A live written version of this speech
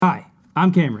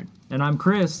I'm Cameron. And I'm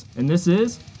Chris, and this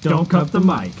is Don't Cut the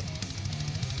Mic.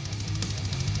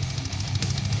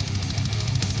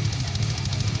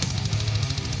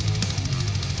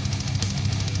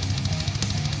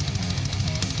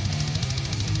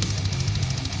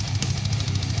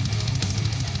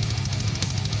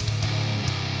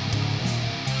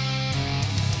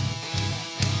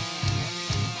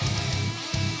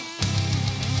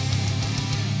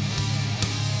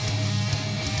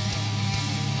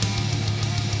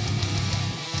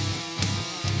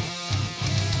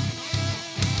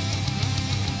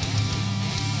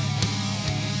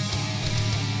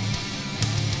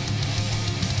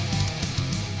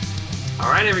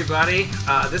 Alright everybody,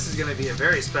 this is going to be a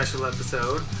very special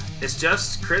episode. It's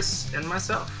just Chris and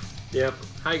myself. Yep.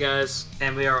 Hi, guys.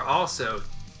 And we are also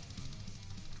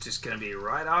just going to be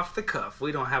right off the cuff.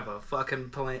 We don't have a fucking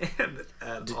plan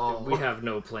at all. We have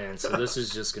no plan, so this is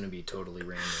just going to be totally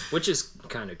random, which is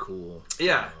kind of cool.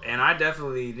 Yeah, and I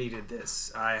definitely needed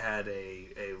this. I had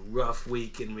a rough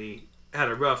week and we had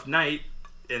a rough night,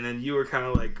 and then you were kind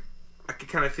of like, I could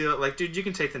kind of feel it like, dude, you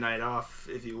can take the night off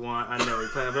if you want. I know we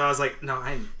plan, but I was like, no,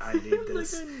 I need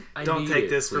this. Don't take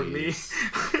this from me.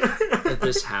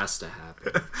 This has to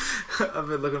happen. I've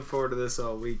been looking forward to this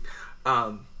all week.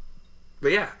 But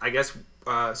yeah, I guess,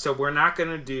 so we're not going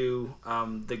to do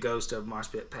the Ghost of Mosh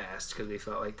Pit Past because we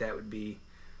felt like that would be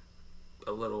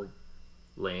a little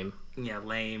Lame. Yeah,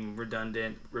 lame,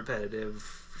 redundant, repetitive,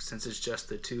 since it's just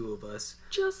the two of us.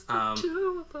 Just the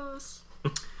two of us.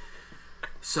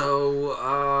 So,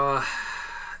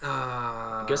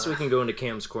 I guess we can go into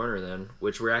Cam's Corner then,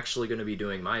 which we're actually going to be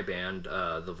doing my band,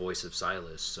 The Voice of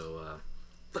Silas. So,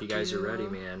 if you guys are ready,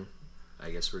 man, I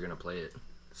guess we're going to play it.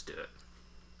 Let's do it.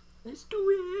 Let's do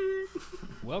it.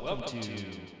 Welcome to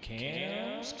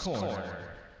Cam's Corner.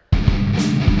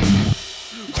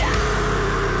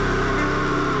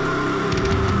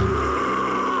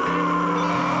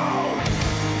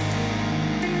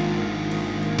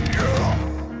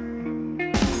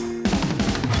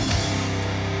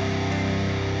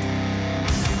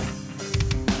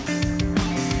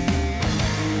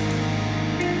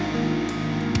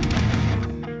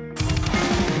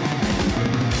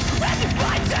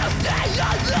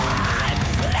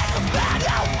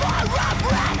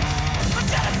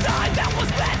 Genocide that was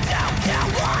meant to kill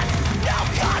us.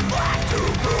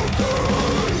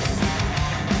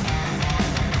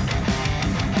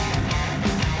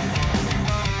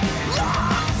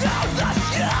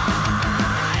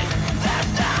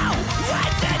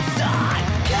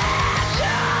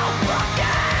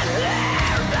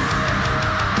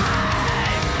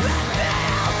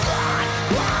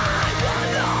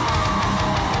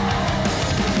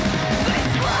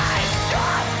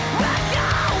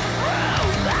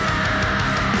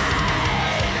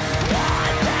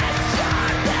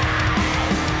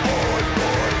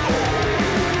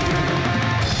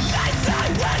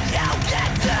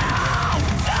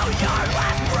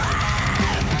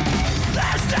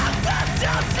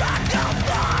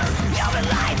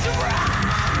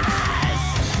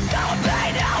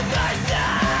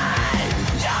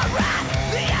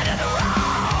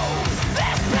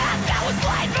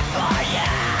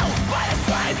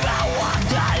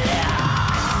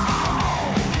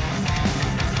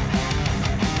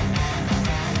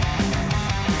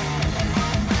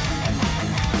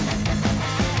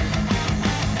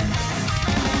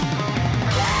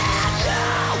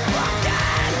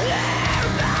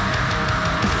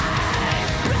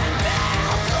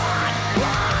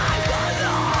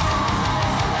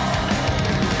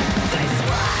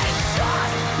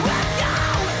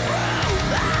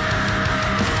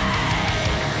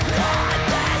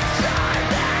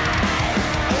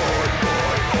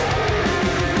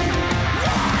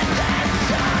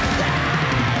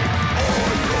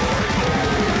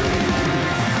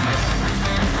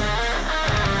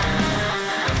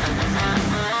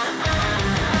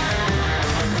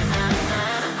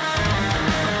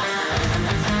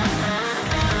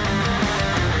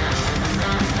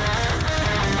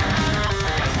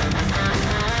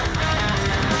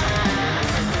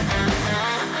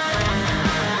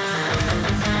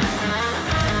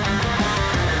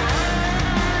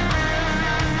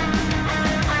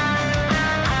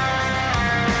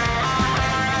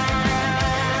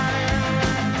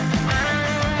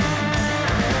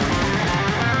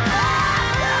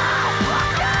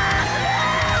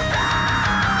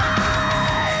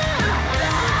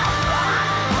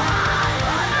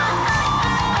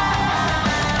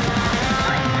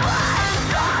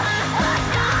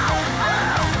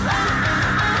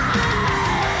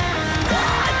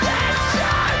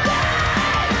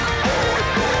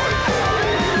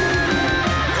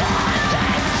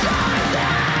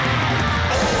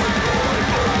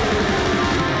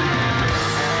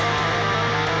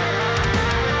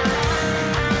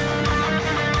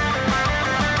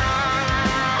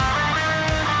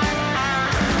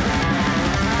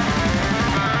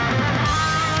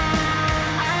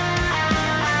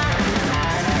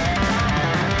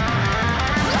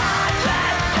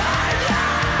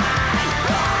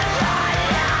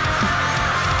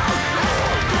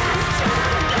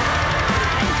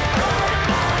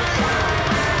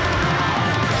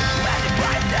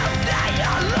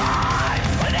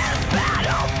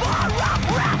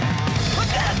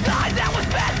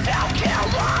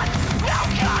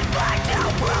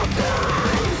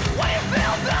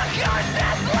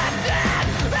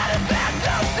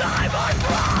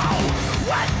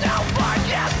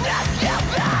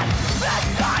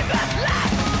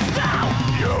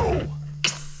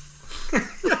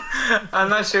 I'm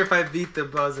not sure if I beat the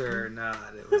buzzer or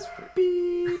not. It was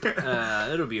pretty...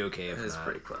 It'll be okay if It was not.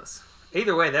 pretty close.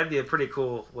 Either way, that'd be a pretty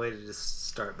cool way to just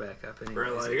start back up. We're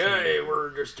Anyways, like, hey,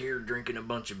 we're just here drinking a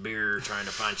bunch of beer, trying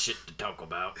to find shit to talk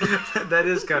about. That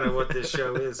is kind of what this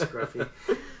show is, Scruffy.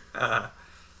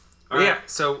 Yeah,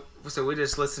 so we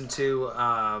just listened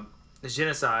to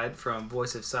Genocide from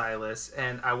Voice of Silas,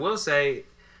 and I will say,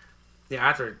 yeah,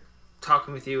 after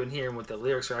talking with you and hearing what the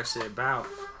lyrics are actually about,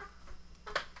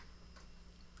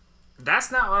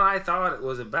 that's not what I thought it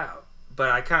was about. But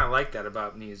I kind of like that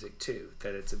about music too,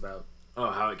 that it's about. Oh,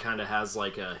 how it kind of has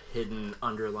like a hidden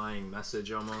underlying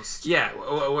message almost. Yeah,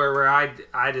 where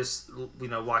I just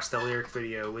watched the lyric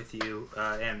video with you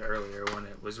and earlier when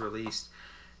it was released,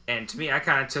 and to me I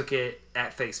kind of took it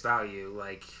at face value,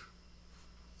 like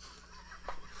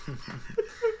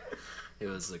It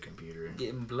was the computer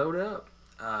getting blowed up.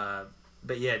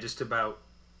 But yeah, just about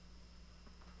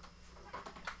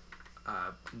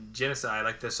genocide,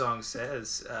 like the song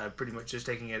says, pretty much just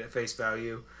taking it at face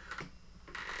value.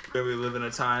 We live in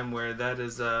a time where that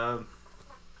is, kind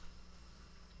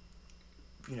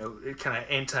of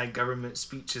anti-government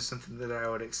speech is something that I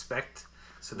would expect.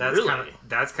 So that's Really?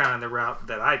 kind of the route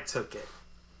that I took it.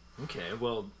 Okay,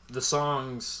 well, the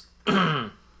song's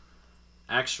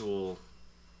actual...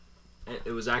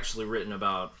 It was actually written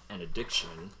about an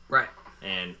addiction. Right.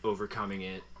 And overcoming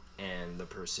it, and the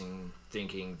person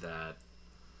thinking that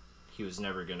he was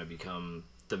never going to become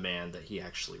the man that he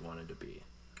actually wanted to be.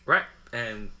 Right.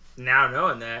 And now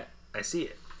knowing that, I see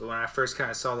it. But when I first kind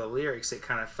of saw the lyrics, it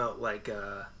kind of felt like...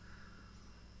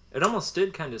 It almost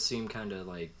did kind of seem kind of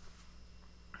like...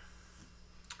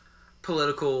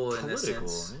 Political in a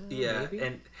sense. Yeah, Yeah.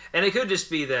 And it could just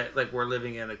be that, like, we're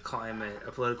living in a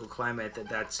political climate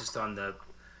that's just on the,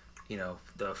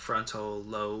 the frontal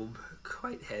lobe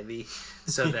quite heavy,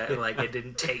 so that like it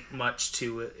didn't take much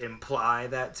to imply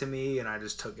that to me, and I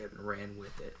just took it and ran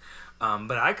with it.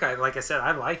 But I kind of, like I said,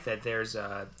 I like that there's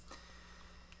that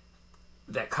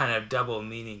kind of double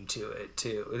meaning to it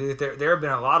too. There have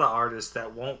been a lot of artists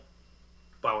that won't.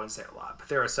 Well, I wouldn't say a lot, but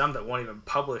there are some that won't even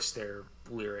publish their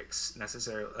lyrics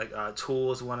necessarily. Like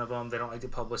Tool is one of them. They don't like to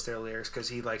publish their lyrics because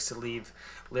he likes to leave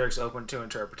lyrics open to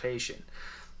interpretation.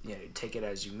 Take it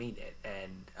as you mean it.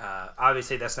 And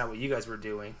obviously that's not what you guys were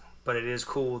doing, but it is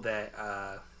cool that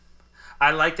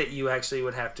I like that you actually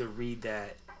would have to read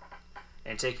that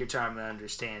and take your time and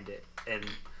understand it. And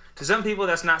to some people,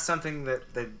 that's not something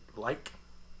that they like.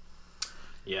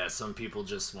 Yeah, some people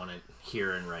just want it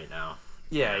here and right now.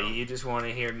 Yeah, you just want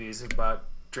to hear music about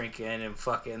drinking and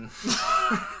fucking.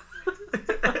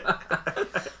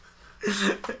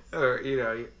 Or,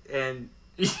 and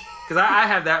because I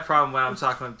have that problem when I'm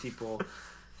talking with people.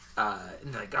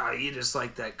 And like, oh, you just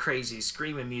like that crazy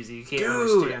screaming music. You can't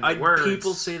understand the words.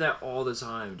 People say that all the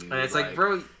time, dude. And it's like,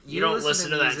 bro, you don't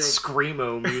listen to that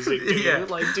screamo music, dude. Yeah.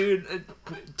 Like, dude,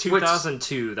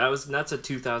 2002. That's a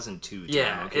 2002 time.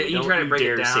 Yeah, okay? you don't try to break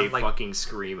dare it down, say like, fucking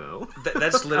screamo.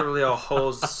 That's literally a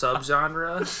whole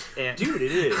subgenre. And Dude,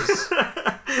 it is.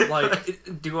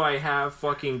 Like, do I have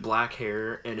fucking black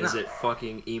hair and is No. it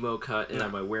fucking emo cut and No.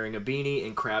 am I wearing a beanie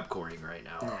and crabcoring right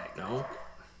now? Yeah. No?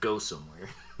 Go somewhere.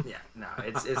 yeah, no,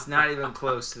 it's not even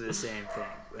close to the same thing.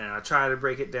 And I try to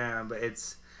break it down, but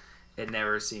it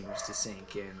never seems to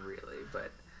sink in really.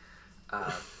 But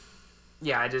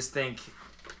yeah, I just think.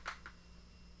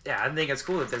 Yeah, I think it's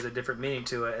cool that there's a different meaning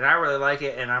to it, and I really like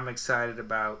it, and I'm excited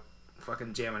about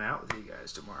fucking jamming out with you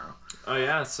guys tomorrow. Oh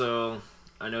yeah, so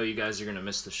I know you guys are gonna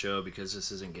miss the show because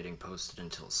this isn't getting posted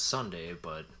until Sunday,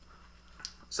 but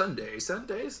Sunday.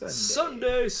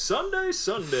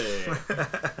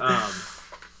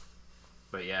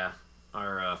 But yeah,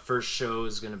 our first show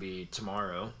is gonna be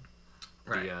tomorrow,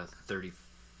 Right. the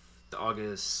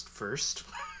August 1st.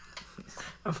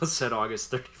 I almost said August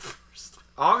 31st.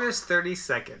 August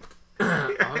 32nd.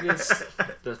 August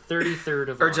the 33rd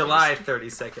of Or August. July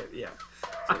 32nd, yeah.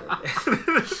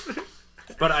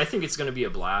 But I think it's gonna be a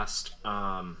blast.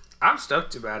 I'm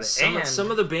stoked about it.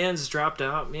 Some of the bands dropped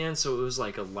out, man, so it was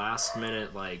like a last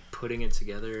minute like putting it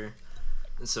together,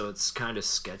 and so it's kind of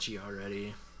sketchy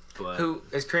already. But Who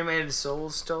is Cremated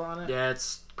Souls still on it? yeah,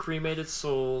 it's Cremated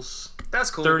Souls, That's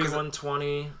cool. 'Cause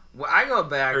 3120 Well, I go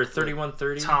back or to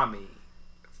 3130. Tommy,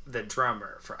 the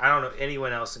drummer. I don't know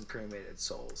anyone else in Cremated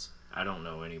Souls. I don't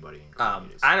know anybody in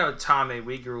Cremated I know Tommy.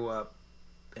 We grew up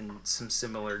in some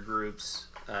similar groups.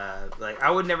 Like I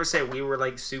would never say we were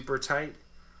like super tight,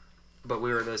 but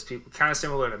we were those people, kind of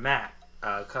similar to Matt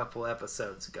a couple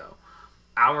episodes ago.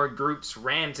 Our groups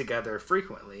ran together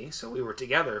frequently, so we were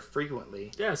together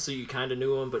frequently. Yeah, so you kind of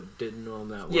knew him, but didn't know him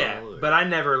that well. Yeah, or- but I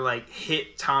never like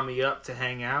hit Tommy up to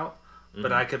hang out.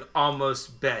 but I could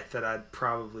almost bet that I'd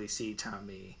probably see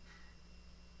Tommy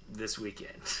this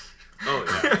weekend. Oh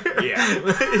yeah.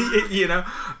 You know,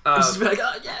 Just be like,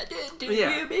 oh yeah, dude,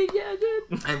 yeah.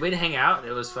 dude. And we'd hang out.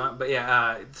 It was fun. But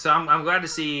yeah, so I'm glad to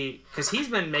see, because he's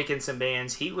been making some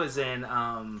bands. He was in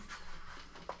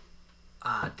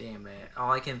damn it,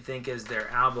 all I can think is their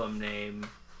album name.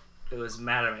 It was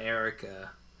Madame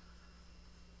Erica,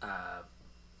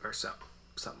 or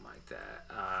something like that.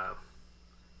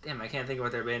 Damn, I can't think of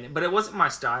what their band name, but it wasn't my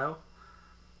style.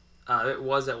 It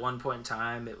was at one point in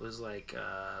time. It was like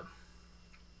a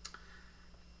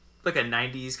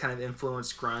 90s kind of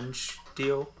influenced grunge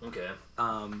deal. Okay.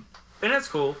 And it's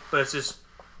cool, but it's just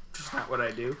not what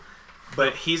I do.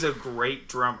 But he's a great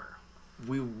drummer.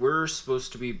 We were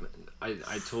supposed to be.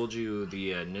 I told you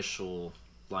the initial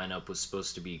lineup was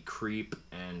supposed to be Creep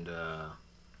and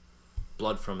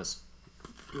Blood from a Stone.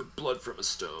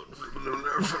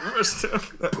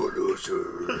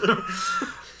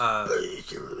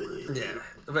 Yeah,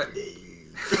 but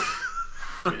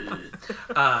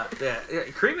yeah,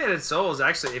 Cremated Souls,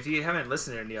 actually, if you haven't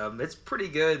listened to any of them, it's pretty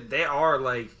good. They are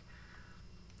like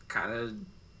kind of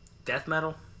death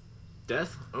metal,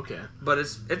 Okay. but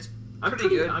it's pretty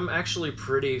good. I'm actually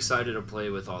pretty excited to play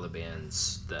with all the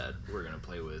bands that we're gonna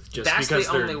play with, just That's because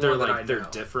the only they're one that like I they're know.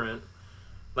 different.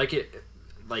 Like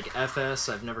FS,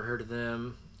 I've never heard of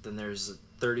them. Then there's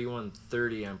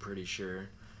 3130, I'm pretty sure,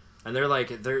 and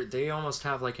they almost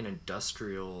have like an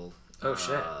industrial. Oh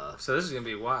shit! So this is gonna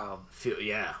be wild. Feel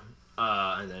yeah.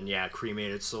 And then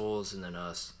Cremated Souls, and then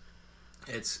us.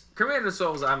 It's Cremated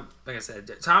Souls. Like I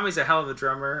said, Tommy's a hell of a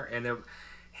drummer, and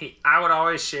I would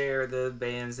always share the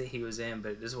bands that he was in,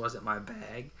 but this wasn't my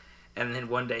bag. And then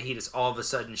one day he just all of a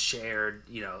sudden shared,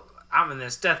 I'm in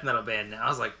this death metal band now. I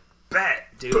was like, bet,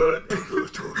 dude.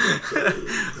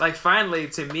 Like finally,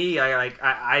 to me,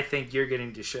 I think you're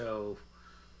getting to show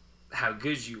how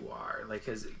good you are. Like,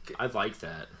 cause I like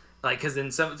that. Like, cause in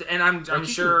some, and I'm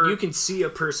sure you can see a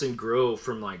person grow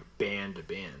from like band to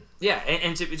band. Yeah,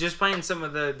 and to just playing some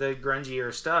of the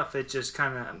grungier stuff, it just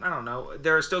kind of, I don't know.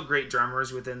 There are still great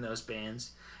drummers within those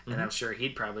bands, and I'm sure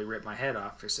he'd probably rip my head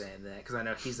off for saying that, because I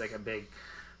know he's like a big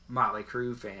Motley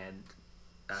Crue fan.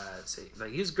 So,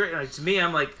 like, he's great. Like, to me,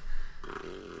 I'm like...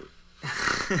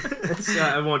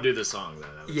 I won't do the song,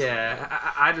 though.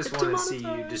 Yeah, I just want to see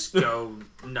you just go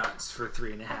nuts for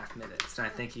 3.5 minutes, and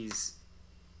I think he's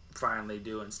finally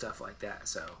doing stuff like that,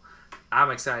 so... I'm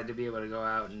excited to be able to go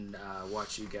out and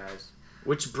watch you guys.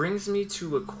 Which brings me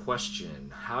to a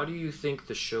question. How do you think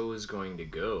the show is going to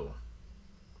go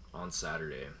on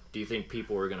Saturday? Do you think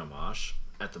people are going to mosh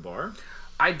at the bar?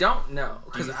 I don't know,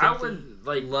 because I would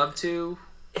love to.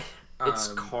 It's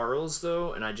Carl's,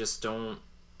 though, and I just don't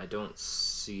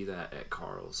see that at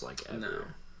Carl's, like,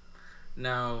 ever.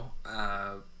 No.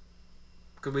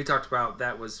 Because we talked about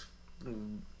that was...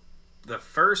 the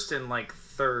first and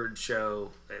third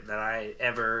show that I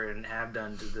ever and have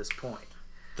done to this point.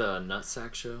 The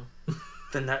Nutsack Show?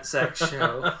 The Nutsack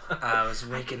Show. I was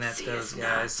winking at those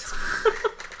guys.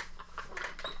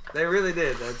 They really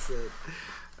did. That's it.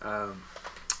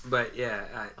 But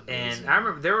yeah, and I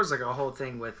remember there was a whole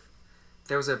thing with,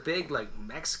 there was a big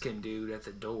Mexican dude at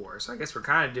the door. So I guess we're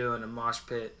kind of doing a mosh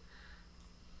pit.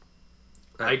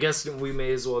 I guess we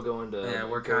may as well go into... Yeah,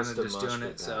 we're kind of just doing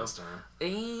it, so...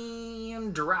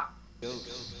 And drop.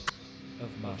 Of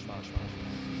Mosh.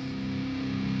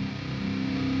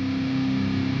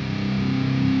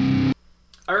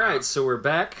 Alright, so we're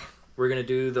back. We're going to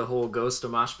do the whole Ghost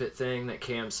of Mosh Pit thing that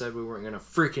Cam said we weren't going to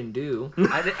freaking do.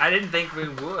 I didn't think we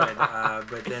would,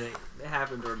 but then it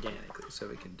happened organically, so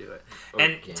we can do it.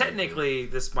 And technically,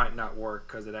 this might not work,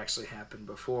 because it actually happened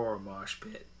before Mosh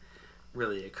Pit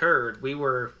really occurred. We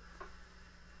were,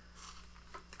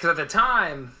 because at the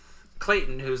time,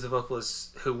 Clayton, who was the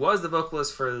vocalist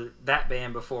for that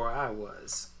band before I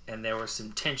was, and there was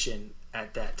some tension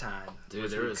at that time. Dude,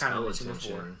 there was kind of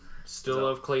tension. Still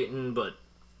love Clayton, but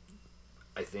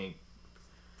I think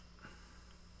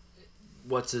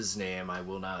what's his name? I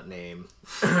will not name.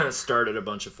 Started a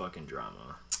bunch of fucking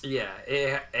drama. Yeah,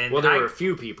 and there were a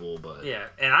few people, but yeah,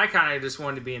 and I kind of just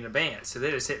wanted to be in a band, so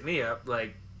they just hit me up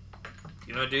like,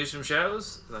 you want to do some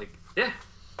shows? Like, yeah,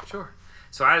 sure.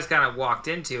 So I just kind of walked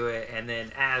into it, and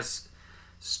then as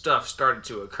stuff started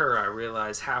to occur, I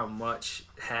realized how much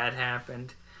had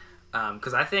happened.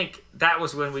 Because I think that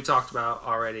was when we talked about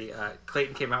already.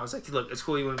 Clayton came out and was like, look, it's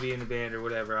cool you want to be in a band or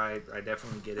whatever. I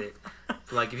definitely get it.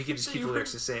 But, if you could just keep the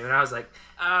lyrics the same. And I was like,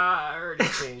 I already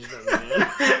changed them,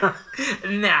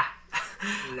 man.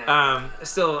 Nah.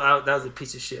 Still, that was a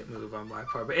piece of shit move on my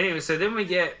part. But anyway, so then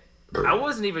I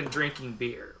wasn't even drinking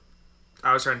beer.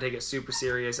 I was trying to take it super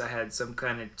serious. I had some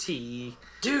kind of tea.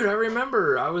 Dude, I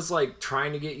remember I was like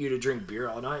trying to get you to drink beer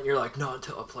all night. And you're like, not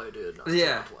until I play, dude. Not until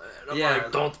I play. And I'm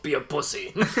like, don't be a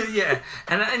pussy. Yeah,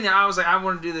 and I was like, I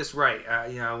want to do this right.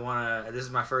 I want to. This is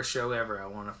my first show ever. I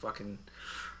want to fucking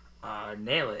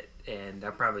nail it, and I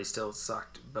probably still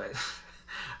sucked, but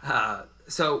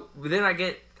so then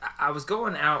I was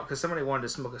going out because somebody wanted to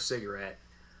smoke a cigarette,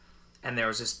 and there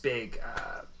was this big.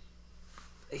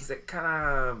 He's like kind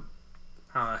of.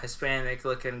 Hispanic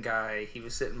looking guy. He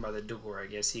was sitting by the door. I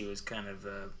guess he was kind of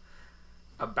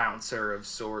a bouncer of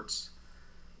sorts.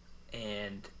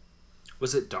 And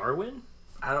was it Darwin?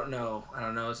 I don't know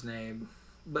his name.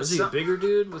 But was he a bigger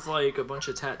dude with like a bunch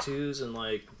of tattoos and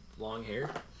like long hair?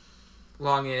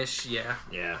 Longish, yeah.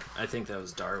 Yeah, I think that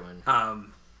was Darwin.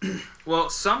 Well,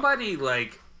 somebody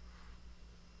like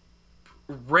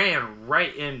ran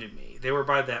right into me. They were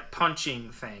by that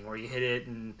punching thing where you hit it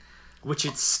and. Which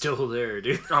it's still there,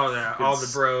 dude. Oh, yeah. All the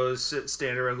bros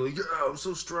stand around going, yeah, I'm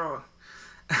so strong.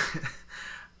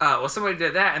 Well, somebody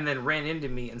did that and then ran into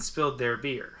me and spilled their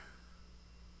beer.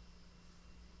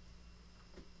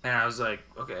 And I was like,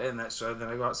 okay. And so then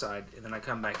I go outside and then I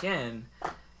come back in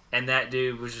and that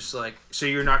dude was just like, so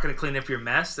you're not going to clean up your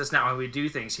mess? That's not how we do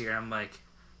things here. I'm like,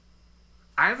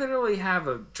 I literally have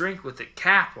a drink with a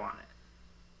cap on it.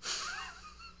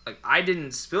 Like, I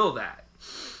didn't spill that.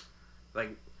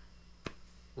 Like,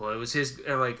 well, it was his.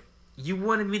 Like, you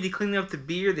wanted me to clean up the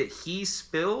beer that he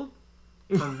spilled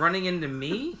from running into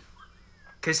me?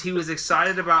 Because he was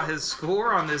excited about his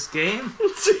score on this game?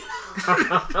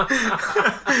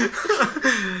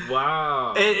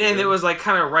 Wow. And it was like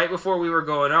kind of right before we were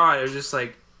going on. It was just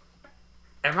like,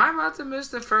 am I about to miss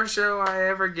the first show I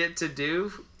ever get to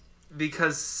do?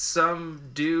 Because some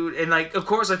dude. And like, of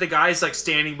course, like the guy's like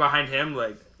standing behind him,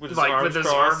 like. With his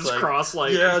arms crossed,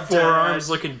 like yeah, forearms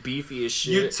Dad, looking beefy as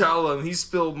shit. You tell him he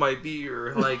spilled my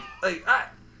beer. Like,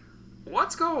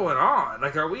 what's going on?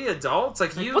 Like, are we adults?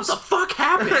 Like, you. What the fuck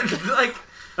happened? Like,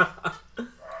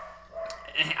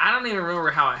 I don't even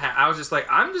remember how it happened. I was just like,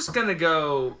 I'm just gonna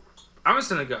go.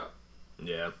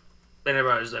 Yeah. And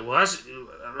everybody's like, well, that's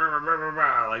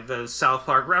like the South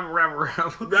Park rabble.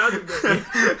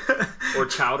 Or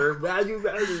Chowder.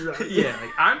 Yeah,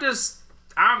 like,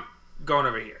 I'm going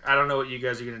over here. I don't know what you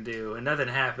guys are gonna do, and nothing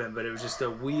happened. But it was just a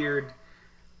weird,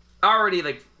 already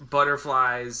like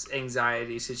butterflies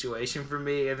anxiety situation for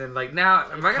me. And then like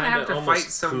now, am I gonna have to fight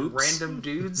some random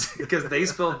dudes because they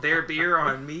spilled their beer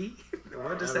on me?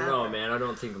 What just happened? I don't know, man. I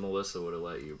don't think Melissa would have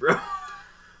let you, bro.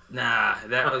 Nah,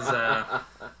 that was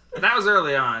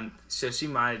early on, so she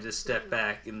might have just stepped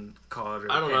back and called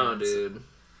her. I don't know, dude.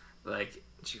 Like,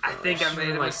 I think I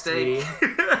made a mistake.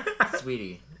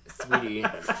 Sweetie.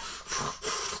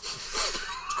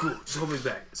 Cool. Just hold me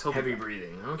back. Heavy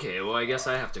breathing. Okay, well, I guess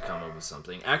I have to come up with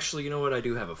something. Actually, you know what? I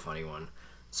do have a funny one.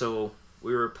 So,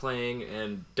 we were playing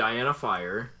in Diana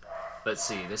Fire. Let's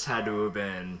see. This had to have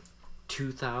been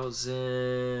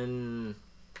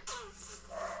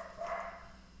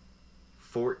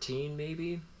 2014,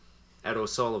 maybe? At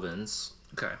O'Sullivan's.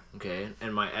 Okay.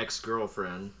 And my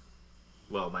ex-girlfriend...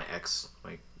 Well, one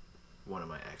of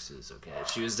my exes, okay?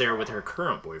 She was there with her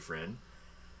current boyfriend.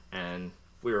 And...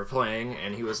 we were playing,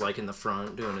 and he was, like, in the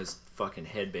front doing his fucking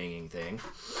headbanging thing.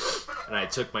 And I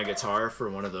took my guitar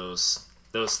for one of those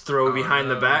throw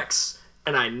behind the backs,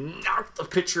 and I knocked a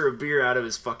pitcher of beer out of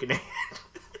his fucking hand.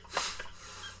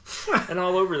 And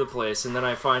all over the place. And then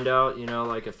I find out,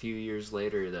 like, a few years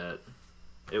later that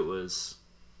it was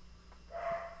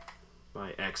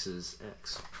my ex's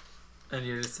ex. And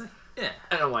you're just like, yeah.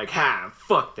 And I'm like,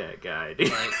 fuck that guy,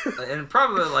 dude. Like, and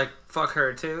probably, like, fuck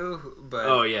her, too, but...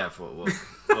 Oh, yeah, well,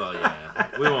 yeah.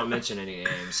 We won't mention any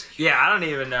names. Yeah, I don't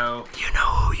even know. You know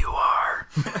who you are.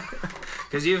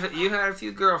 Because you had a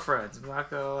few girlfriends, I'm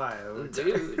not gonna lie.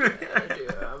 Dude,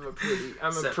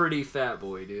 I'm a pretty fat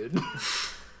boy, dude.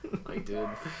 Like, dude.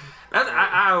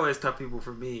 I always tell people,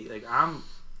 for me, like, I'm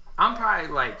probably,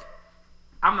 like,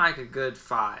 I'm like a good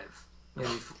 5. Maybe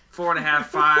 4.5,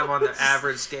 5 on the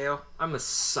average scale. I'm a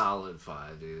solid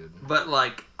 5, dude. But,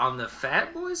 like, on the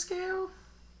fat boy scale?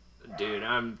 Dude,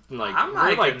 I'm like a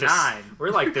 9. We're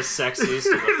like the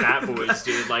sexiest of the fat boys,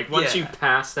 dude. Like, once you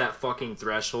pass that fucking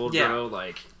threshold, bro,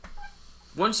 like...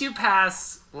 Once you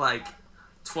pass, like,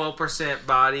 12%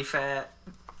 body fat,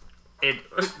 dude,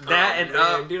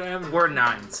 we're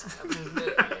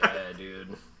 9s. Yeah,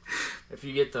 dude. If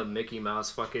you get the Mickey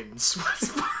Mouse fucking sweat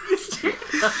spots, dude.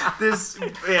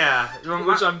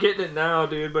 Which I'm getting it now,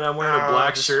 dude, but I'm wearing a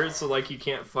black shirt, so, like, you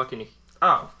can't fucking...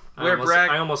 Oh.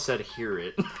 I almost said hear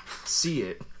it. See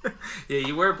it. Yeah,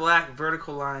 you wear black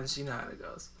vertical lines, you know how it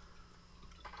goes.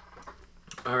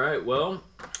 All right. Well,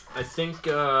 I think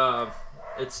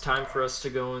it's time for us to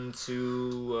go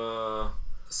into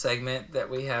segment that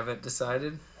we haven't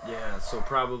decided. Yeah. So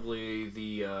probably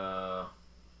the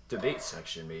debate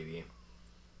section, maybe.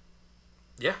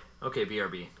 Yeah. Okay.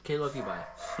 BRB. Okay. Love you. Bye.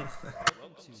 Welcome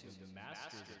to the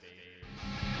Master Debate.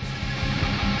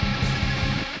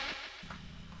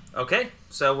 Okay,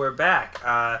 so we're back.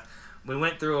 We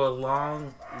went through a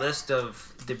long list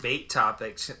of debate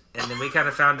topics, and then we kind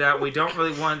of found out we don't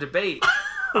really want to debate.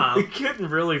 We couldn't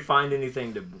really find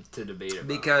anything to debate about.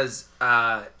 Because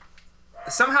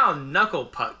somehow Knuckle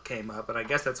Puck came up, and I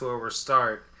guess that's where we'll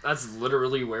start. That's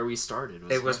literally where we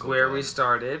started. It was where we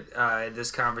started in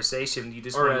this conversation. You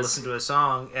just want to listen to a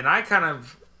song, and I kind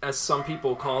of... As some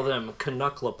people call them,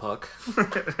 Knuckle Puck.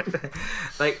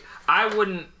 Like, I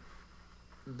wouldn't...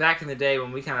 Back in the day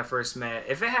when we kind of first met,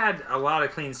 if it had a lot of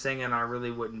clean singing, I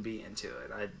really wouldn't be into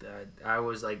it. I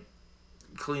was like,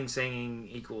 clean singing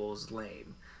equals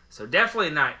lame. So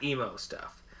definitely not emo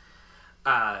stuff.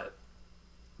 But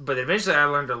eventually I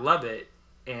learned to love it.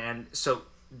 And so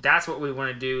that's what we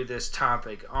want to do this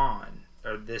topic on,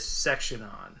 or this section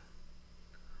on.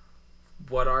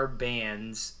 What are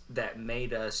bands that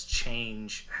made us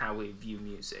change how we view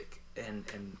music and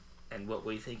what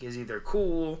we think is either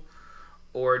cool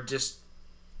or just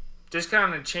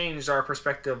kind of changed our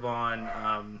perspective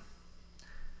on,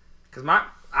 because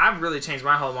I've really changed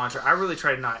my whole mantra. I really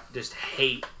try to not just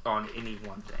hate on any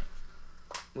one thing.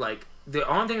 Like, the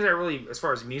only things I really, as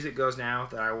far as music goes now,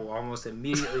 that I will almost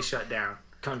immediately shut down.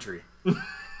 Country. But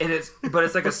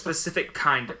it's like a specific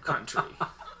kind of country.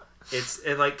 It's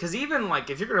like, because even like,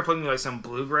 if you're going to play me like some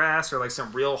bluegrass or like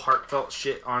some real heartfelt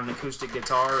shit on an acoustic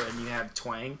guitar and you have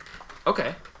twang,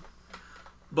 okay.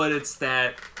 But it's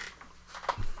that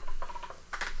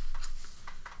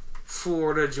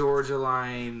Florida Georgia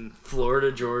line. How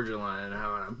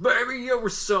about a baby your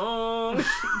song?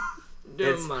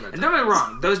 And don't get me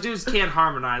wrong, those dudes can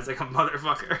harmonize like a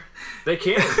motherfucker. They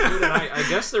can, dude, and I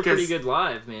guess they're pretty good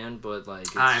live, man. But like,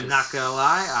 I'm not gonna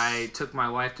lie, I took my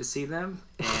wife to see them,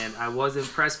 and I was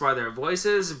impressed by their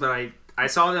voices. But I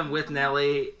saw them with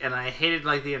Nelly, and I hated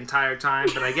like the entire time.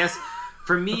 But I guess.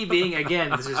 For me being,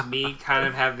 again, this is me kind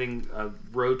of having a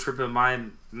road trip of my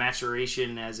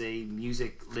maturation as a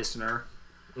music listener.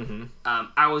 Mm-hmm.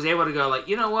 I was able to go like,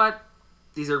 you know what?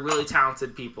 These are really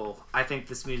talented people. I think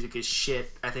this music is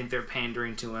shit. I think they're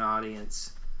pandering to an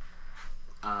audience.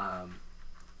 And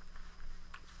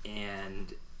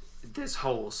this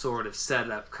whole sort of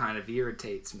setup kind of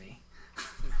irritates me.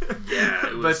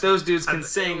 Yeah, but those dudes can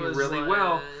sing really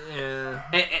well. Yeah,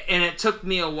 and it took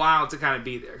me a while to kind of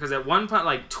be there, because at one point,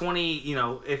 like 20,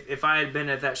 if I had been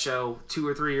at that show 2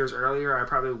 or 3 years earlier, I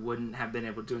probably wouldn't have been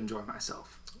able to enjoy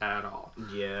myself at all.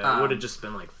 Yeah, it would have just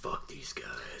been like, fuck these guys.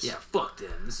 Yeah, fuck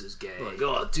them. This is gay. Like,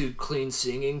 oh, dude, clean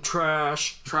singing,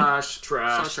 trash.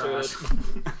 So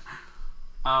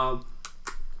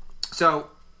so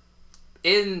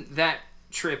in that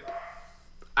trip,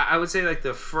 I would say like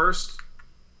the first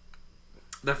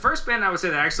band I would say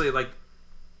that actually like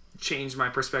changed my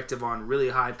perspective on really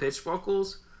high pitched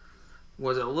vocals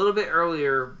was a little bit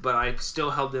earlier, but I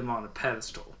still held them on a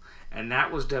pedestal, and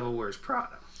that was Devil Wears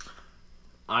Prada.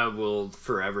 I will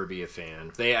forever be a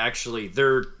fan.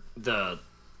 The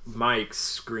Mike's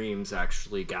screams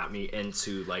actually got me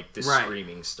into like the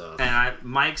screaming stuff. And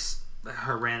Mike's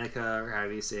Haranica, or how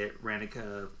do you say it?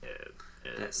 Ranica.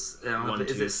 That's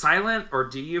is it silent, or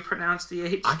do you pronounce the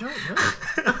H? I don't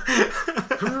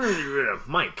know.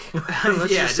 Mike.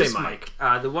 Let's just say Mike.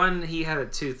 The one, he had a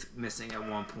tooth missing at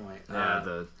one point.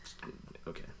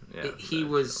 Okay. Yeah. He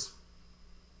was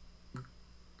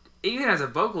even as a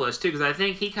vocalist too, because I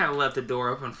think he kind of left the door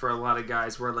open for a lot of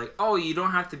guys where like, oh, you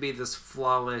don't have to be this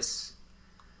flawless,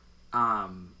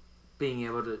 being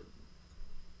able to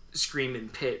scream in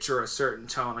pitch or a certain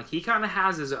tone. Like, he kind of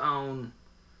has his own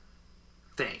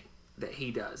thing that he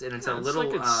does, and it's a little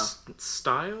like it's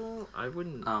style. I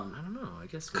wouldn't. I don't know. I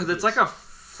guess because it's like a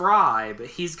Fry, but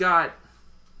he's got.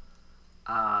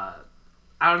 I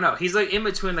don't know. He's like in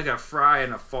between like a Fry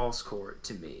and a false chord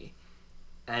to me,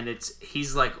 and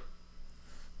he's like.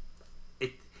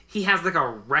 He has like a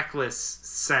reckless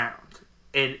sound,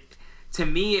 and to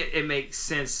me it makes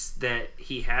sense that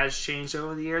he has changed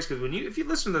over the years, because if you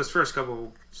listen to those first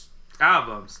couple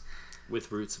albums. With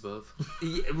Roots Above.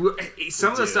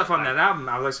 Some of the stuff on that album,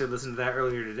 I was actually listening to that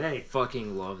earlier today.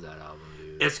 Fucking love that album,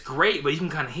 dude. It's great, but you can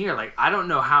kind of hear, like, I don't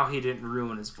know how he didn't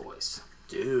ruin his voice.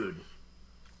 Dude.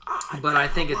 But I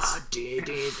think it's...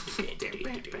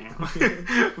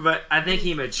 But I think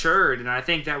he matured, and I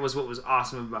think that was what was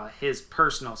awesome about his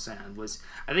personal sound, was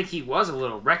I think he was a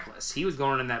little reckless. He was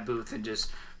going in that booth and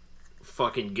just...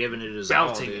 fucking giving it his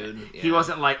belting all, dude. it. He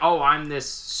wasn't like, oh, I'm this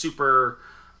super.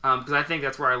 Because I think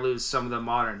that's where I lose some of the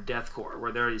modern deathcore,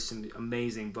 where there are some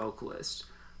amazing vocalists,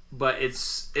 but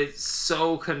it's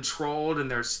so controlled and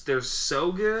they're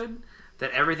so good that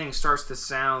everything starts to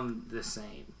sound the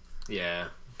same. Yeah.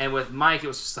 And with Mike, it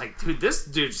was just like, dude, this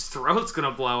dude's throat's gonna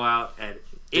blow out at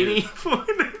any point.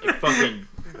 Like fucking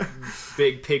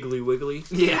big Piggly Wiggly.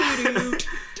 Yeah.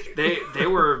 They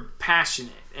were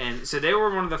passionate, and so they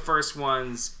were one of the first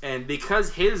ones. And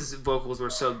because his vocals were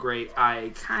so great,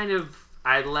 I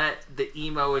let the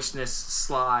emo-ishness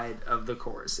slide of the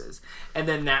choruses, and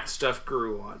then that stuff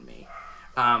grew on me.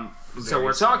 So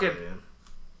we're talking.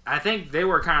 I think they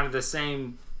were kind of the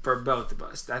same for both of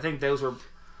us. I think those were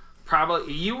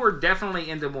probably, you were definitely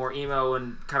into more emo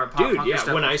and kind of pop punk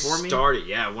stuff when I started.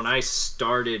 When I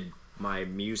started my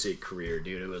music career,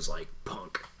 dude, it was like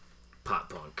punk,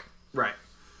 pop punk, right?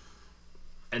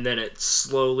 And then it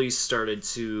slowly started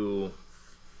to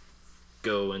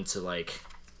go into like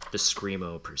the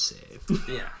screamo per se.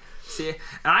 Yeah. See,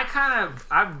 and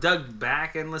I've dug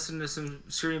back and listened to some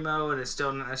screamo, and it's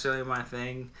still not necessarily my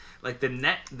thing. Like the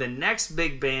next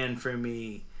big band for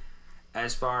me,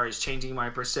 as far as changing my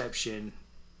perception,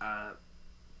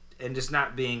 and just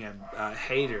not being a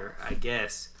hater, I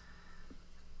guess.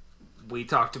 We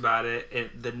talked about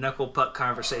it. The Knuckle Puck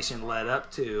conversation led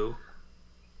up to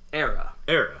Era.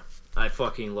 Era. I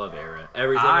fucking love Era.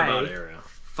 Everything about Era.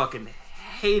 Fucking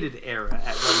hated Era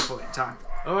at one point in time.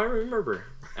 Oh, I remember.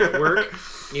 At work,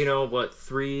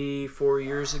 3-4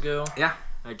 years ago? Yeah.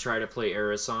 I try to play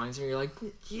Era songs, and you're like,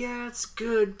 yeah, it's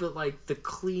good, but, like, the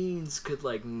cleans could,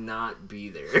 like, not be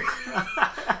there.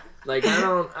 Like,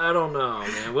 I don't know,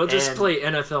 man. We'll just play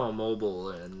NFL Mobile,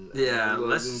 and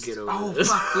let's get over this.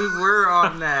 Fuck, we were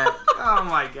on that. Oh,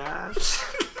 my gosh.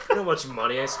 You know how much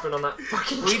money I spent on that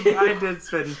fucking game? I did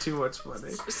spend too much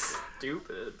money.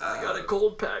 Stupid. I got a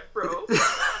gold pack, bro.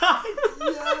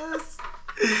 Yes.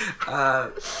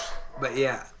 But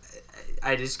yeah,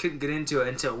 I just couldn't get into it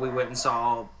until we went and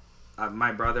saw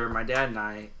my brother, my dad, and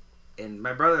I. And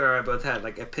my brother and I both had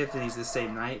like epiphanies the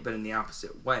same night, but in the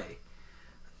opposite way.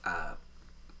 I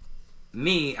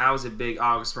was a big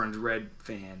August Burns Red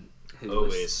fan, who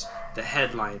was the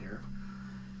headliner.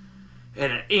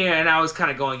 And I was kind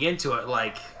of going into it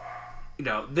like,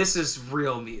 this is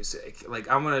real music. Like,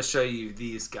 I'm going to show you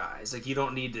these guys. Like, you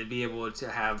don't need to be able to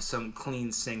have some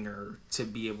clean singer to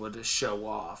be able to show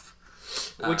off.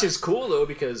 Which is cool, though,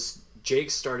 because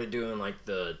Jake started doing, like,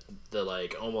 the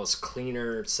like, almost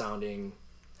cleaner sounding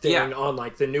thing on,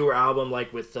 like, the newer album,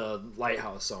 like, with the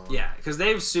Lighthouse song. Yeah, because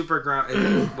they've super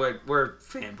grown. We're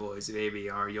fanboys of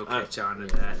ABR. You'll catch on to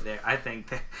that. I think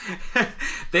that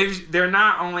they're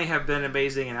not only have been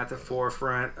amazing and at the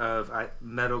forefront of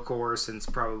metalcore since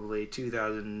probably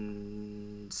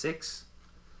 2006.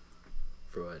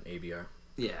 For what, ABR?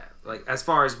 Yeah, like as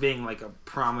far as being like a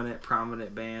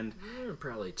prominent band.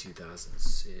 Probably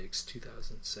 2006,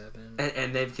 2007.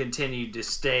 And they've continued to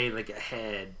stay like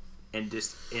ahead and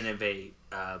just innovate.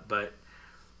 But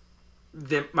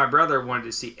my brother wanted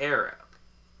to see Era.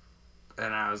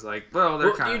 And I was like, well,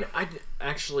 they're kind of...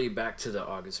 Actually, back to the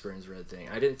August Burns Red thing.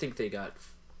 I didn't think they got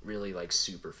really like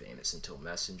super famous until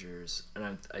Messengers.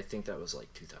 And I think that was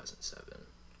like 2007.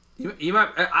 You might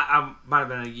I might have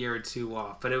been a year or two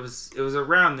off, but it was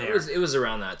around there. It was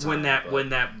around that time when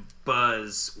that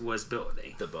buzz was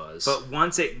building. The buzz. But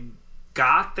once it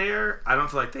got there, I don't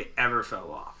feel like they ever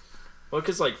fell off. Well,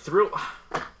 because like Thrill,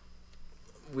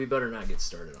 we better not get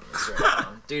started on this right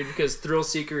now, dude. Because Thrill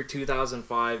Seeker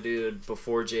 2005, dude,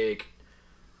 before Jake,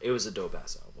 it was a dope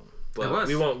ass album. But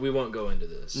we won't go into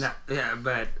this. No, yeah,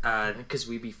 but because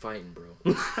we be fighting, bro.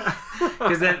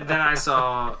 Because then I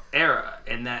saw Era,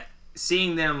 and that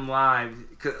seeing them live,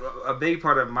 a big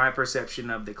part of my perception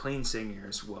of the clean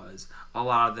singers was a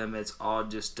lot of them. It's all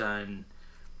just done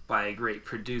by a great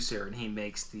producer, and he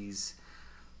makes these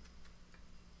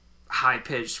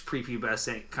high-pitched,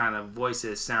 prepubescent kind of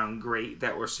voices sound great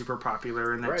that were super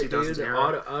popular in that 2000s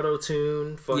era.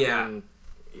 Auto-tune, fucking... Yeah.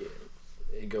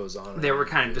 It goes on. They were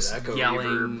kind of just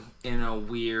yelling in a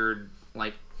weird,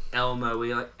 like,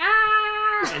 Elmo-y, like,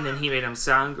 ah! And then he made them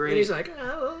sound great. And he's like,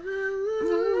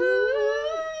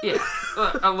 yeah,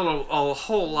 a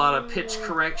whole lot of pitch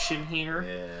correction here.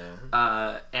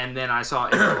 Yeah. And then I saw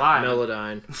Era live.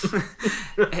 Melodyne.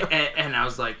 and I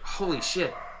was like, holy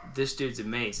shit, this dude's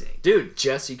amazing. Dude,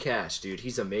 Jesse Cash, dude,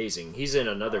 he's amazing. He's in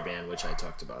another band, which I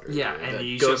talked about earlier. Yeah, and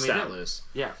you Ghost showed me Atlas.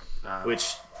 Yeah.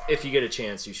 Which, if you get a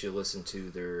chance, you should listen to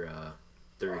their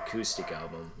acoustic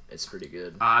album. It's pretty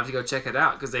good. I have to go check it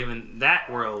out because even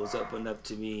that world was opened up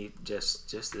to me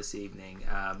just this evening.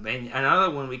 And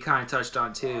another one we kind of touched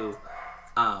on too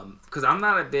Because I'm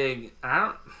not a big...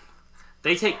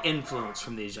 They take influence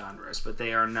from these genres, but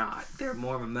they are not. They're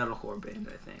more of a metalcore band,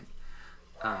 I think.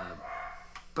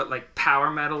 But like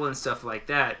power metal and stuff like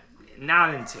that,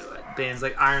 not into it. Bands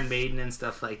like Iron Maiden and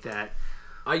stuff like that.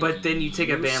 But then you take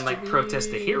a band like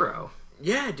Protest the Hero.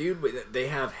 Yeah, dude, they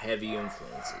have heavy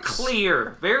influences.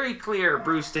 Very clear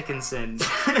Bruce Dickinson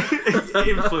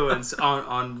influence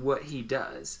on what he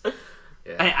does.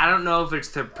 Yeah. I don't know if it's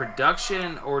the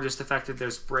production or just the fact that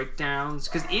there's breakdowns.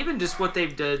 Because even just what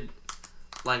they've done,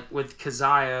 like with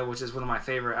Keziah, which is one of my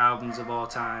favorite albums of all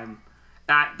time,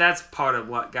 that's part of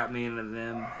what got me into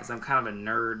them. Is I'm kind of a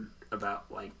nerd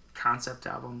about like concept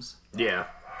albums. Yeah.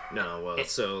 No, well,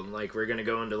 so like we're gonna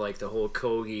go into like the whole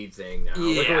Kogi thing now.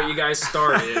 Yeah. Look at what you guys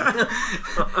started.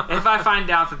 If I find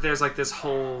out that there's like this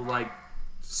whole like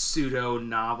pseudo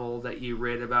novel that you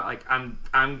read about, like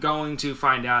I'm going to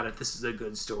find out if this is a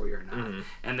good story or not. Mm-hmm.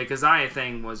 And the Keziah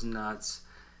thing was nuts.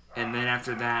 And then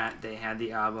after that, they had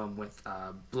the album with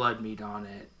Blood Meat on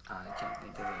it. I can't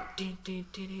think of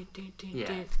it.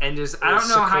 Yeah, and just I don't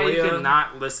know how you could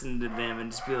not listen to them and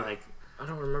just be like. I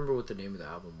don't remember what the name of the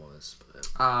album was, but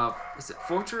is it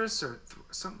Fortress or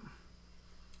something?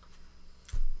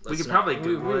 We could probably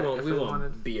Google it. We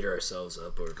won't beat ourselves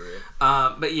up over it.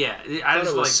 But yeah, I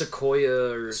just it was like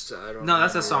Sequoia or I don't know. No,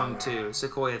 that's a song too.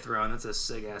 Sequoia Throne. That's a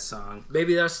sick ass song.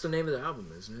 Maybe that's the name of the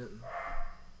album, isn't it?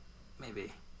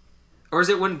 Maybe, or is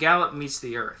it When Gallup Meets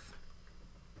the Earth?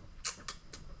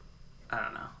 I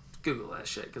don't know. Google that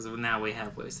shit because now we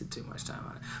have wasted too much time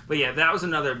on it. But yeah, that was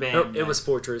another band. Oh, it was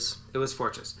Fortress. It was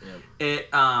Fortress. Yeah. It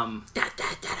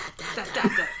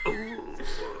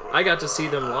I got to see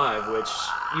them live, which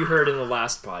you heard in the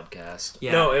last podcast.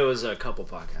 Yeah. No, it was a couple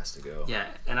podcasts ago. Yeah,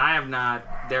 and I have not.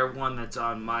 They're one that's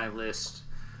on my list.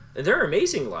 And they're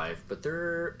amazing live, but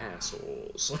they're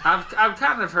assholes. I've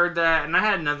kind of heard that, and I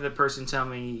had another person tell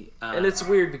me. And it's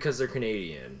weird because they're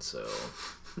Canadian, so.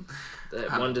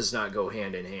 That one does not go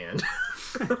hand in hand.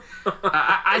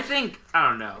 I think, I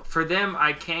don't know. For them,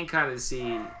 I can kind of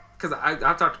see... Because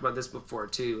I've talked about this before,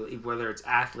 too. Whether it's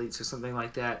athletes or something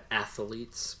like that.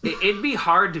 Athletes? It'd be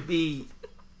hard to be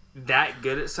that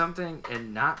good at something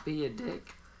and not be a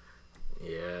dick.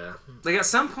 Yeah. Like, at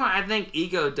some point, I think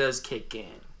ego does kick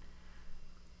in.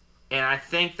 And I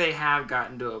think they have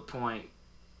gotten to a point...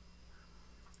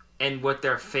 And what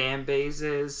their fan base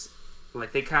is...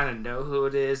 Like, they kind of know who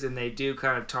it is, and they do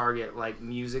kind of target, like,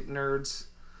 music nerds.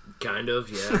 Kind of,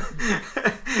 yeah.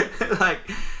 Like,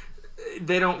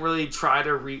 they don't really try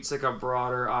to reach, like, a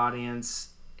broader audience,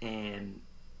 and,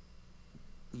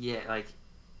 yeah, like,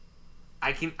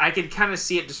 I can kind of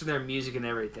see it just from their music and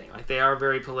everything. Like, they are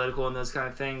very political and those kind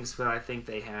of things, but I think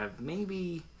they have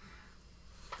maybe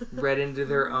read into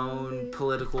their own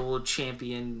political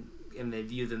champion, and they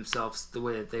view themselves the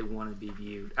way that they want to be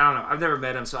viewed. I don't know. I've never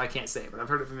met them, so I can't say it, but I've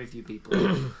heard it from a few people.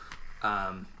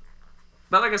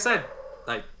 But like I said,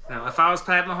 like, you know, if I was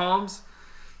Pat Mahomes,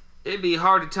 it'd be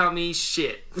hard to tell me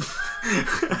shit.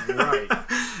 Right.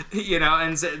 You know,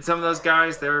 and some of those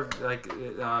guys, they're like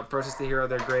Protest the Hero,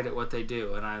 they're great at what they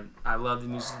do, and I love the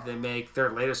music that they make.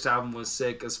 Their latest album was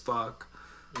sick as fuck.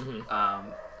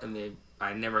 Mm-hmm. And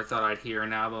I never thought I'd hear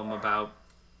an album about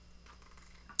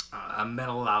a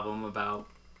metal album about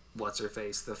what's her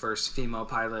face, the first female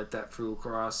pilot that flew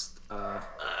across. I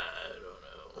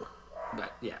don't know,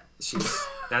 but yeah,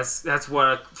 that's what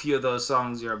a few of those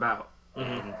songs are about,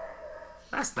 and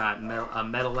that's not a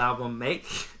metal album make,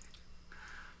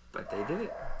 but they did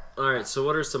it. All right, so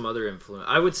what are some other influences?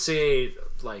 I would say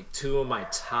like two of my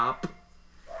top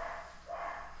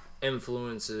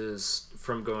influences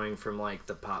from going from like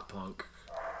the pop punk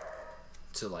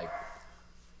to like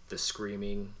the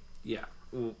screaming. Yeah,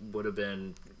 would have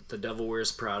been The Devil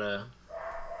Wears Prada.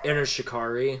 Inner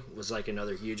Shikari was like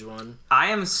another huge one. I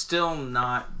am still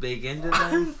not big into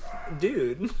them.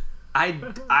 Dude.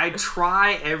 I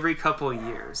try every couple of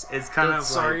years. It's kind of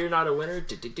Sorry like... You're Not a Winner.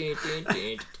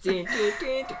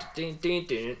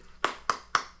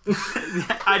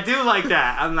 I do like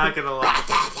that. I'm not gonna lie.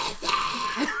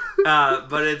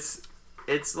 But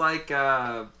it's like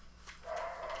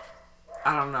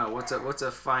I don't know what's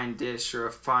a fine dish or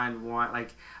a fine wine.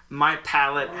 Like my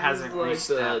palate hasn't like reached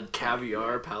the that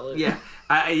caviar palate. Yeah,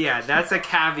 yeah, that's a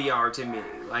caviar to me.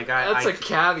 Like that's a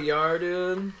caviar,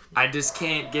 dude. I just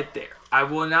can't get there. I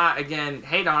will not again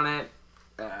hate on it,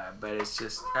 but it's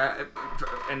just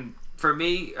and for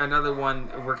me another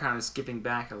one. We're kind of skipping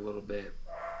back a little bit,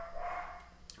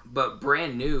 but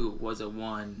Brand New was a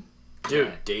one.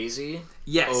 Dude, Daisy?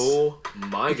 Yes. Oh my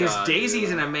god. Because Daisy is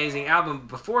an amazing album.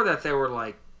 Before that, they were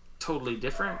like totally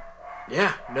different.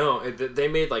 Yeah, no, they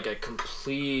made like a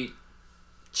complete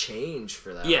change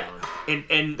for that Yeah, one.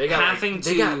 and They got having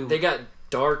they got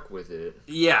dark with it.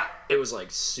 Yeah, It was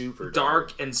like super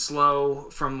dark and slow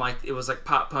from like it was like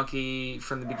pop punky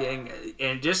from the beginning,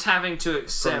 and just having to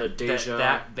accept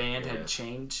that band had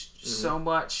changed so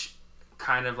much,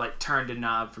 kind of like turned a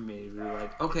knob for me to be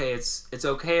like, okay, it's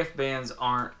okay if bands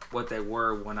aren't what they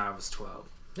were when I was 12.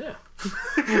 Yeah.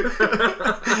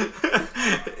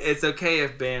 It's okay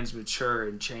if bands mature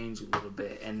and change a little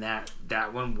bit, and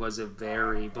that one was a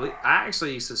very. I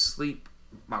actually used to sleep.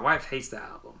 My wife hates that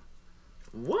album.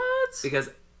 What? Because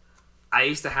I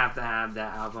used to have that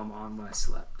album on when I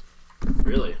slept.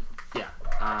 Really? Yeah.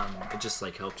 It just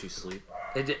like helped you sleep.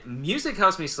 Music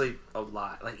helps me sleep a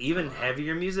lot. Like even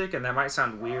heavier music, and that might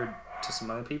sound weird to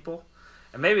some other people.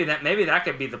 And maybe that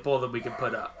could be the poll that we could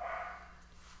put up.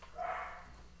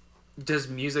 Does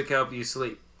music help you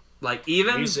sleep? Like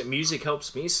even music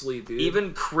helps me sleep, dude.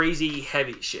 Even crazy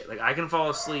heavy shit. Like I can fall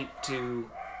asleep to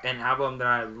an album that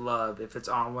I love if it's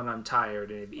on when I'm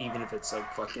tired, and even if it's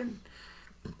like fucking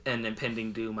an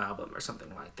impending doom album or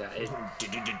something like that.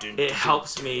 It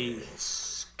helps me.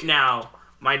 Now,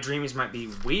 my dreams might be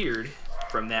weird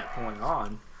from that point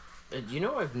on. You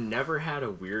know, I've never had a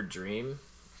weird dream,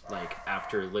 like,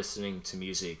 after listening to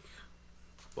music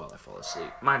while I fall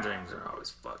asleep. My dreams are always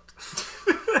fucked.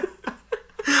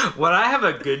 When I have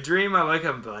a good dream, I wake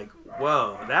up and be like,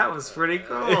 whoa, that was pretty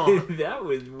cool. That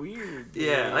was weird. Dude.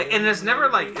 Yeah, like, and it's never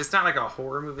like, it's not like a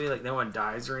horror movie, like no one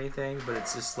dies or anything, but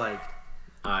it's just like...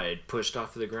 I pushed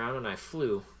off the ground and I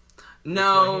flew.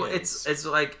 No, it's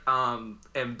like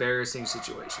embarrassing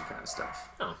situation kind of stuff.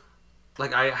 Oh.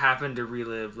 Like I happen to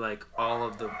relive like all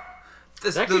of the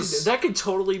that could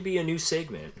totally be a new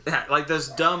segment. Yeah, like those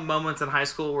dumb moments in high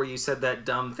school where you said that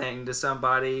dumb thing to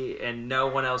somebody and no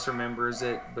one else remembers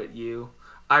it but you.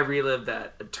 I relive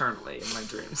that eternally in my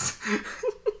dreams.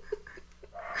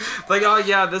 Like, oh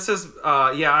yeah, this is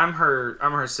I'm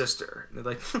her sister. And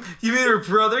they're like, you mean her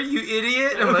brother, you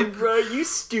idiot? And I'm like, bro, you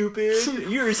stupid.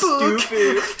 You're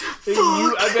stupid.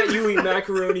 I bet you eat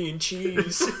macaroni and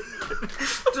cheese.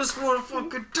 Just wanna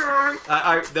fucking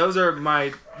die. Those are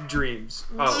my dreams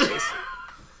always.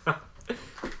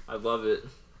 I love it.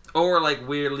 Or like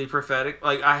weirdly prophetic.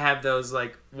 Like I have those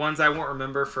like ones I won't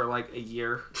remember for like a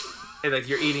year. And like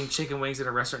you're eating chicken wings in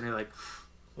a restaurant and you're like,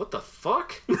 what the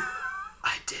fuck?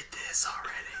 I did this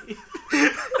already.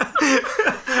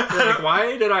 Like,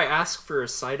 why did I ask for a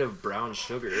side of brown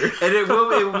sugar? And it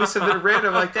will be something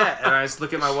random like that. And I just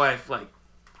look at my wife like,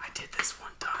 I did this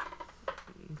one time.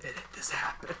 And this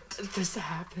happened. This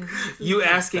happened. You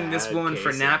asking this woman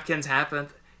for napkins happened?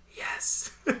 Yes.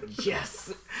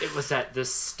 Yes. It was at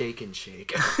this Steak and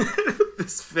Shake.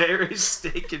 This very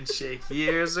Steak and Shake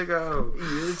years ago.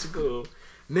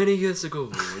 Many years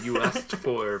ago, you asked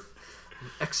for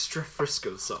extra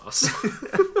Frisco sauce.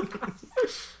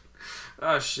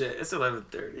 Oh shit, it's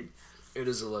 11:30. It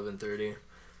is 11:30.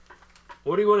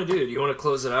 What do you want to do? Do you want to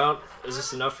close it out? Is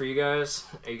this enough for you guys?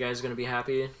 Are you guys going to be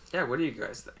happy? Yeah, what do you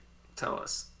guys think? Tell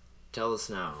us. Tell us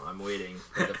now. I'm waiting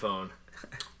for the phone.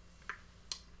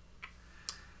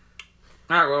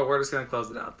 Alright, well, we're just going to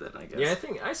close it out then, I guess. Yeah,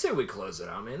 I say we close it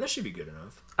out, man. That should be good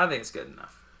enough. I think it's good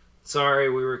enough. Sorry,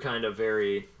 we were kind of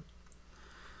very...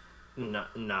 Not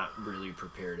really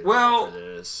prepared for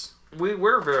this. We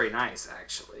were very nice,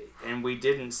 actually. And we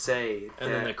didn't say that...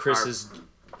 And then the Chris's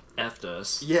effed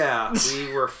us. Yeah,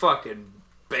 we were fucking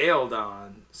bailed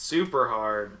on super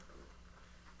hard.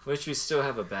 Which we still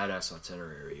have a badass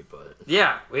itinerary, but...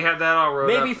 Yeah, we had that all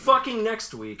wrote up. Maybe fucking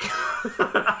next week.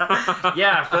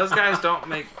 Yeah, if those guys don't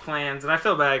make plans... And I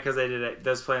feel bad because they did it.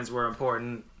 Those plans were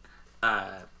important.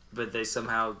 But they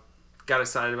somehow got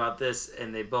excited about this,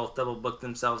 and they both double booked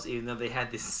themselves, even though they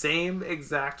had the same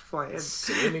exact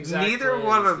plans. Neither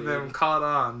one of them caught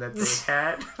on that they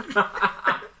had.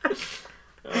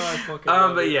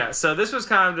 But yeah, so this was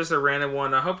kind of just a random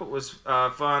one. I hope it was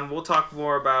fun. We'll talk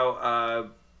more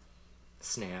about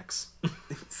snacks.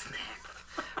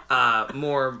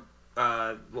 More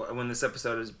when this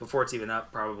episode is, before it's even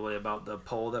up, probably about the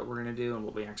poll that we're gonna do and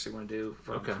what we actually want to do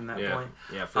from that point.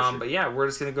 Yeah, for sure. But yeah, we're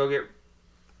just gonna go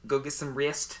get some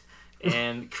rest,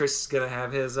 and Chris is gonna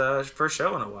have his first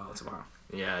show in a while tomorrow.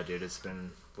 Yeah, dude, it's been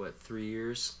 3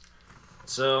 years.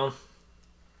 So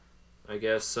I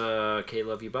guess Kate,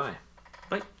 love you, bye.